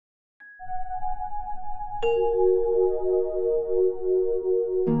I'm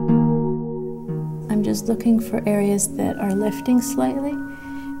just looking for areas that are lifting slightly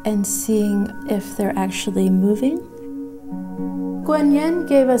and seeing if they're actually moving. Guanyin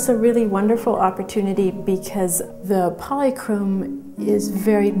gave us a really wonderful opportunity because the polychrome is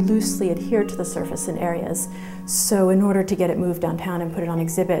very loosely adhered to the surface in areas. So in order to get it moved downtown and put it on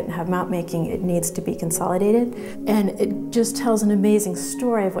exhibit and have mount making, it needs to be consolidated. And it just tells an amazing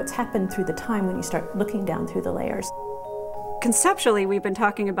story of what's happened through the time when you start looking down through the layers. Conceptually, we've been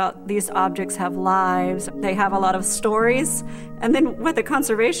talking about these objects have lives, they have a lot of stories, and then what the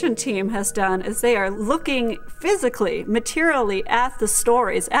conservation team has done is they are looking physically, materially at the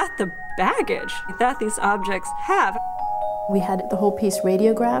stories, at the baggage that these objects have. We had the whole piece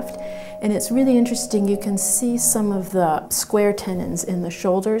radiographed, and it's really interesting. You can see some of the square tendons in the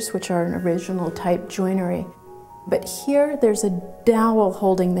shoulders, which are an original type joinery. But here, there's a dowel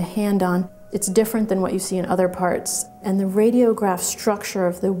holding the hand on. It's different than what you see in other parts, and the radiograph structure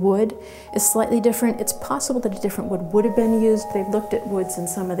of the wood is slightly different. It's possible that a different wood would have been used. They've looked at woods in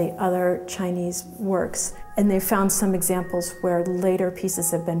some of the other Chinese works, and they've found some examples where later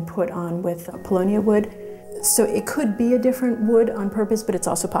pieces have been put on with paulownia wood. So it could be a different wood on purpose, but it's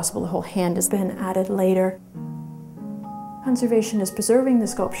also possible the whole hand has been added later. Conservation is preserving the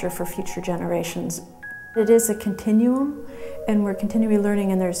sculpture for future generations. It is a continuum, and we're continually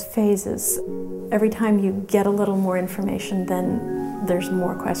learning, and there's phases. Every time you get a little more information, then there's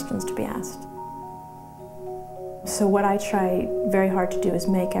more questions to be asked. So what I try very hard to do is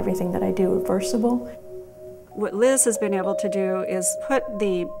make everything that I do reversible. What Liz has been able to do is put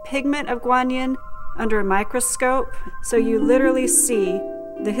the pigment of Guanyin under a microscope, so you literally see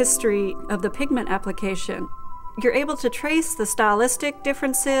the history of the pigment application. You're able to trace the stylistic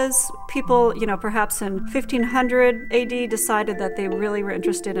differences. People, perhaps in 1500 AD decided that they really were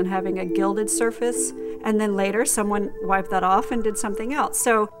interested in having a gilded surface, and then later someone wiped that off and did something else.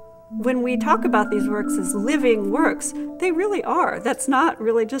 So when we talk about these works as living works, they really are. That's not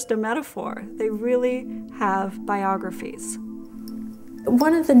really just a metaphor. They really have biographies.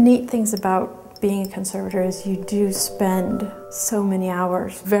 One of the neat things about being a conservator is you do spend so many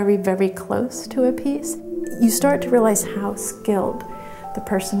hours very, very close to a piece. You start to realize how skilled the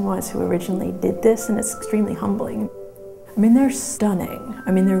person was who originally did this, and it's extremely humbling. I mean, they're stunning.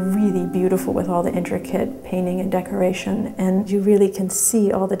 I mean, they're really beautiful with all the intricate painting and decoration, and you really can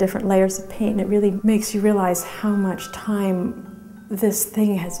see all the different layers of paint. It really makes you realize how much time this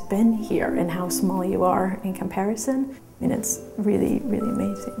thing has been here and how small you are in comparison. I mean, it's really, really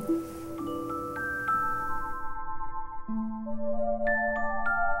amazing.